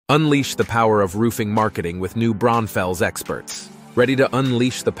Unleash the power of roofing marketing with new Braunfels experts. Ready to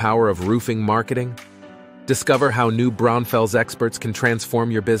unleash the power of roofing marketing? Discover how new Braunfels experts can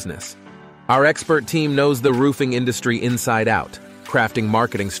transform your business. Our expert team knows the roofing industry inside out, crafting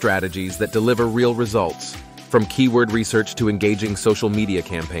marketing strategies that deliver real results. From keyword research to engaging social media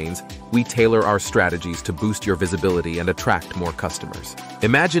campaigns, we tailor our strategies to boost your visibility and attract more customers.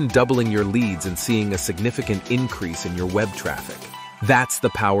 Imagine doubling your leads and seeing a significant increase in your web traffic. That's the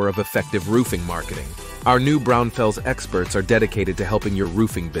power of effective roofing marketing. Our new Braunfels experts are dedicated to helping your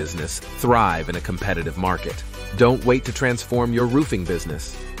roofing business thrive in a competitive market. Don't wait to transform your roofing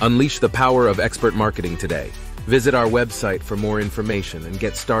business. Unleash the power of expert marketing today. Visit our website for more information and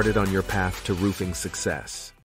get started on your path to roofing success.